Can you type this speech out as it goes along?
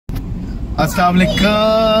अस्सलाम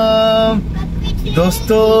वालेकुम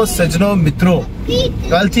दोस्तों, सजनों, मित्रों।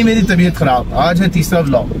 कल थी मेरी तबीयत खराब, आज है तीसरा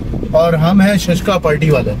व्लॉग और हम हैं शशका पार्टी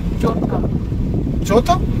वाले।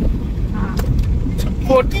 चौथा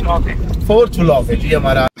फोर्थ व्लॉग है जी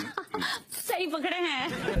हमारा। सही पकड़े हैं।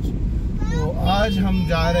 तो आज हम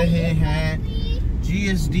जा रहे हैं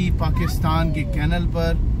GSD पाकिस्तान के कैनल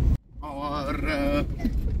पर और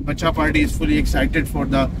बच्चा party is fully excited for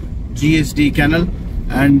the GSD canal.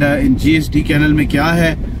 And in GSD canal में क्या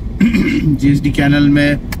है GSD कैनल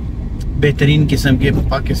में बेहतरीन किस्म के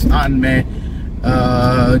पाकिस्तान में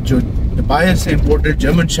जो बाहर से इम्पोर्टेड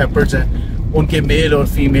जर्मन शेपर्ड्स हैं, उनके मेल और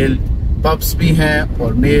फीमेल पप्स भी हैं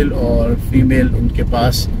और मेल और फीमेल उनके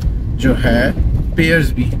पास जो है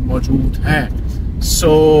पेयर्स भी मौजूद हैं।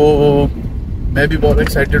 सो मैं भी बहुत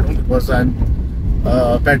एक्साइटेड हूँ because I am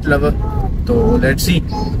pet lover. तो लेट्स सी,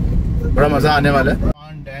 बड़ा मज़ा आने वाला है।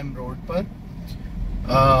 डैम रोड पर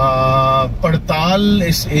पड़ताल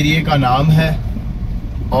इस एरिया का नाम है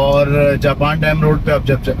और जापान डैम रोड पे अब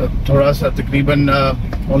जब थोड़ा सा तकरीबन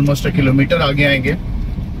ऑलमोस्ट 1 किलोमीटर आगे आएंगे,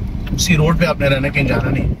 उसी रोड पे आपने रहना, कहीं जाना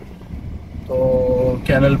नहीं। तो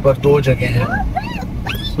कैनल पर 2 जगह हैं।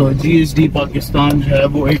 तो GSD पाकिस्तान है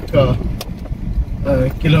वो 1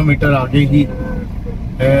 किलोमीटर आगे ही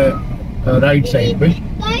है राइट साइड पे।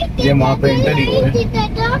 ये वहाँ पे एंटर ही हुए हैं,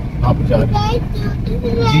 वहाँ पे जा रहे हैं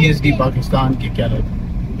GSD पाकिस्तान के कैनल।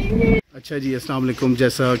 अच्छा जी, अस्सलाम वालेकुम।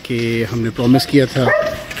 जैसा कि हमने प्रॉमिस किया था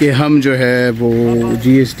कि हम जो है वो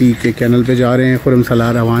GSD के कैनल पे जा रहे हैं, खुरम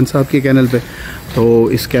सलार अवान साहब के कैनल पे। तो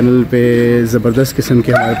इस कैनल पे ज़बरदस्त किस्म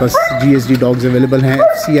के हमारे पास GSD डॉग्स अवेलेबल हैं,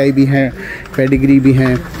 FCI भी हैं, पेडिग्री भी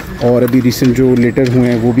हैं और अभी रिसेंट जो लेटर हुए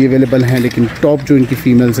हैं वो भी अवेलेबल हैं। लेकिन टॉप जो इनकी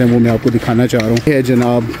फ़ीमेल्स हैं वो मैं आपको दिखाना चाह रहा हूँ। है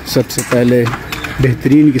जनाब सबसे पहले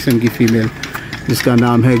बेहतरीन किस्म की फ़ीमेल जिसका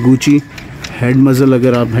नाम है गुची। हेड मज़ल,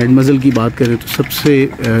 अगर आप हेड मज़ल की बात करें तो सबसे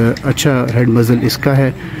अच्छा हेड मज़ल इसका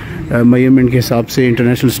है। मेजरमेंट के हिसाब से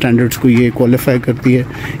इंटरनेशनल स्टैंडर्ड्स को ये क्वालिफाई करती है।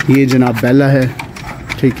 ये जनाब बेला है,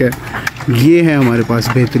 ठीक है। ये है हमारे पास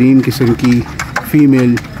बेहतरीन किस्म की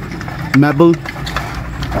फ़ीमेल मैबल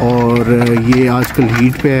और ये आजकल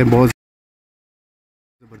हीट पे है, बहुत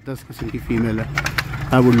ज़बरदस्त किस्म की फ़ीमेल है।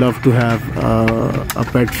 I would love to have a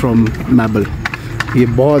pet from मैबल। ये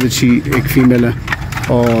बहुत अच्छी एक फ़ीमेल है।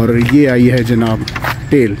 और ये आई है जनाब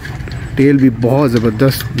टेल भी बहुत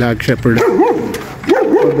ज़बरदस्त ब्लैक शेपर्ड है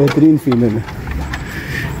और बेहतरीन फ़ीमेल है।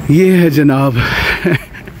 ये है जनाब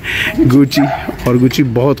गुची और गुची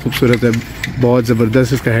बहुत खूबसूरत है, बहुत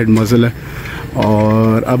ज़बरदस्त इसका हेड मज़ल है।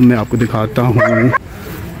 और अब मैं आपको दिखाता हूँ।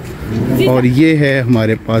 और ये है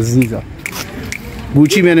हमारे पास जीज़ा।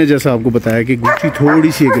 गुची मैंने जैसा आपको बताया कि गुची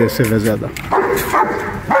थोड़ी सी एग्रेसिव है ज़्यादा।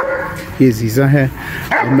 ये जीज़ा है।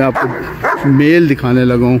 अब मैं आपको मेल दिखाने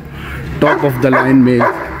लगा हूँ, top of the line mail.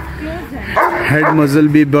 Head मज़ल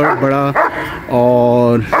भी बड़ा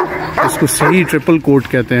और इसको सही ट्रिपल कोट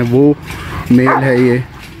कहते हैं, वो मेल है। ये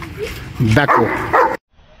बैको,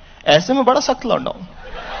 ऐसे में बड़ा सख्त लौंडा हूं,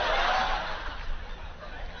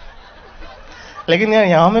 लेकिन यार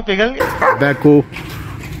यहाँ में पिघल गया। बैको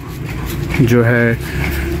जो है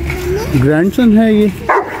ग्रैंडसन है, ये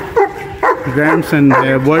ग्रैंडसन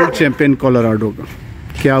है वर्ल्ड चैम्पियन कोलोराडो का।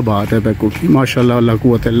 क्या बात है बैको की, माशाल्लाह, अल्लाह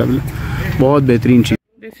कुव्वत इल्ला बिल्लाह, बहुत बेहतरीन चीज़।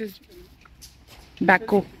 दिस इज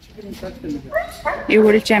बैको, ये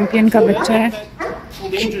वर्ल्ड चैंपियन का बच्चा है।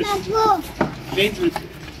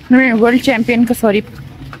 नहीं, वर्ल्ड चैंपियन का, सॉरी,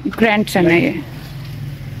 ग्रैंडसन है ये।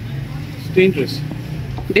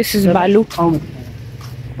 दिस इज बालू,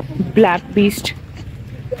 ब्लैक बीस्ट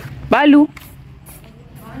बालू।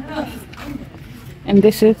 एंड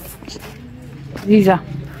दिस इज जीजा।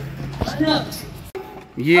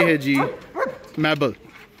 ये है जी मैबल,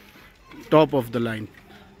 top of the line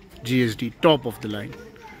GSD, top of the line.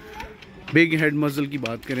 Big head मज़ल की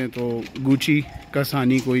बात करें तो गुची का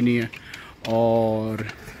सानी कोई नहीं है। और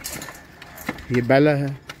ये बेला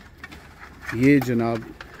है, ये जनाब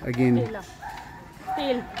अगेन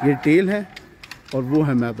ये टेल है और वो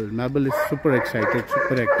है मैबल is super excited,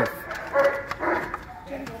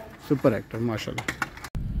 super active माशाल्लाह।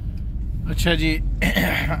 अच्छा जी,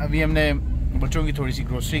 अभी हमने बच्चों की थोड़ी सी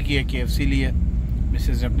ग्रोसरी की है, KFC ली है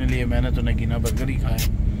मिसेज ने अपने लिए। मैंने तो नगीना बर्गर ही खाया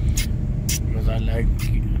because I like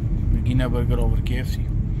Nagina burger over KFC,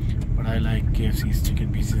 but I like KFC's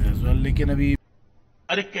chicken pieces as well. लेकिन अभी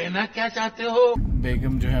अरे कहना क्या चाहते हो?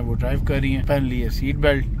 बेगम जो है वो ड्राइव कर रही हैं, पहन ली है सीट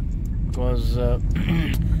बेल्ट बिकॉज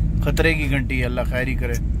ख़तरे की घंटी, अल्लाह खैर ही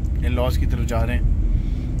करे। इन लॉज की तरफ जा रहे हैं,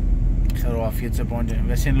 खैर आफियत से पहुँच जाए।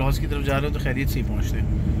 वैसे इन लॉज की तरफ जा रहे हो तो खैरियत से ही पहुँचते हैं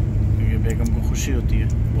क्योंकि बेगम को खुशी होती है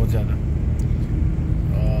बहुत ज़्यादा।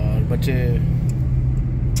 और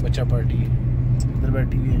बच्चा पार्टी इधर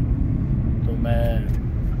बैठी हुई है, तो मैं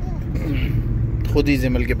खुद ही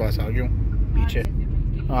जिमल के पास आ गया हूँ पीछे।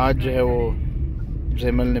 आज जो है वो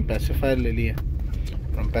जिमल ने पैसिफायर ले लिया,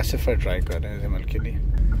 हम पैसिफायर ट्राई कर रहे हैं जिमल के लिए।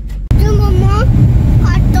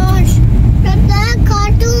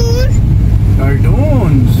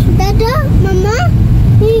 कार्टून्स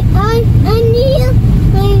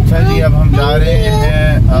चलिए अब हम जा रहे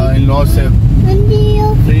हैं इन लॉ से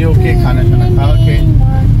फ्री होके खाना खाना खा के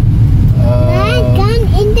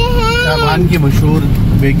शाबान की मशहूर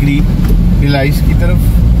बेकरी डिलाइस की तरफ,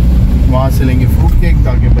 वहाँ से लेंगे फ्रूट केक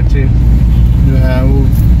ताकि बच्चे जो है वो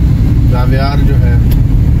जावियार जो है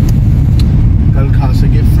कल खा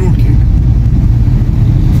सके fruit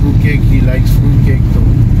cake he likes fruit cake. तो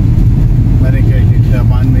मैंने क्या कि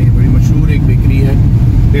शाबान में बड़ी मशहूर एक बेकरी है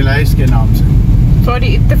डिलाइस के नाम से। सॉरी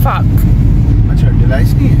इत्तेफाक। अच्छा डिलाइस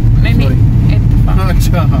नहीं है? नहीं इत्तेफाक।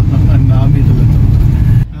 अच्छा नाम ही गलत है।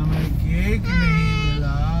 हमें केक नहीं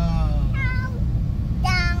मिला।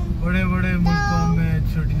 बड़े बड़े मुल्कों में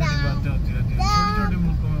छोटी छोटी बातें होती रहती हैं, छोटे छोटे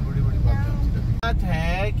मुल्कों में बड़ी बड़ी बातें होती रहती हैं। बात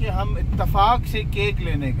है कि हम इत्तेफाक से केक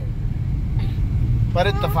लेने गए पर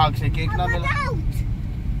इत्तेफाक से केक ना मिला।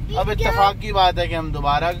 अब इत्तेफाक की बात है कि हम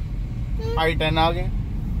दोबारा I-10 आ गए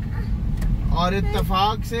और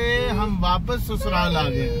इत्तेफाक से हम वापस ससुराल आ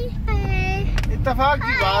गए। इत्तेफाक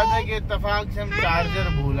की बात है कि इत्तेफाक से हम चार्जर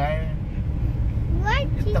भूल आए।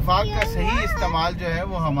 इत्तेफाक का सही इस्तेमाल जो है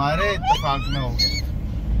वो हमारे इत्तेफाक में हो गया।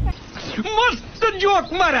 मस्त जोक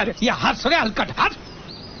मारा रे, ये हंस रहे हलकट हंस।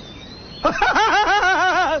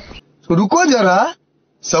 रुको जरा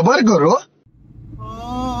सबर करो।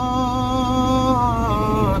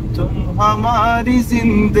 तुम हमारी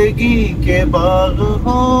जिंदगी के बाग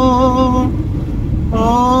हो,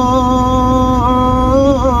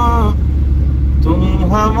 तुम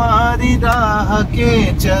हमारी राह के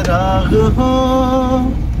चराग हो,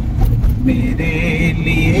 मेरे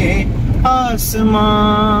लिए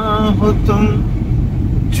आसमां हो तुम,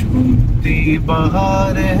 झूमती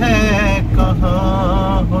बहार है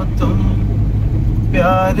कहाँ हो तुम,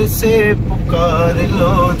 प्यार से पुकार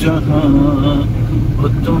लो जहाँ हो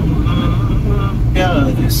तुम,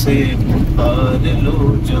 प्यार से पुकार लो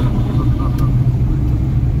जहाँ।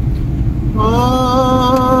 ओ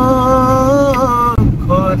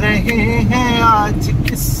खो रहे हैं आज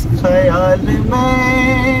किस ख्याल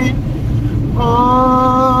में, ओ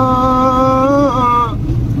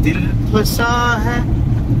दिल फंसा है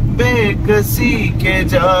बेकसी के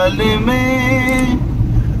जाल में,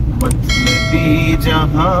 मतलबी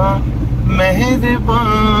जहाँ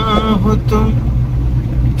मेहरबान हो तुम,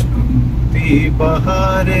 झूमती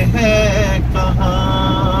बहार है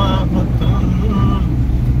कहाँ हो तुम,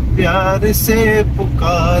 प्यार से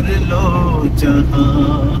पुकार लो जहाँ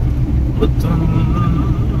हो तुम,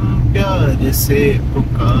 प्यार से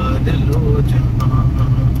पुकार लो जहाँ।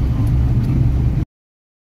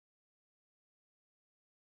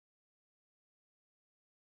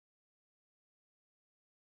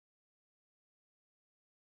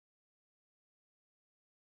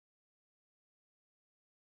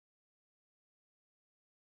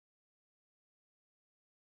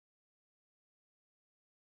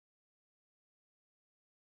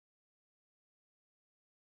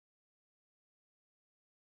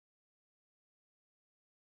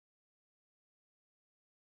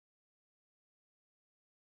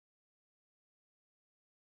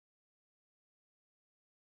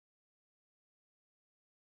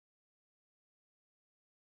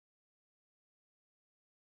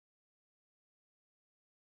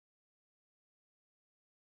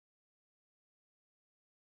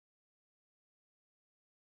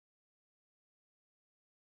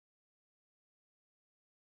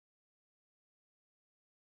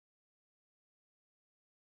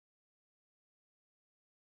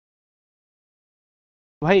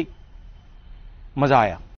 भाई मजा आया।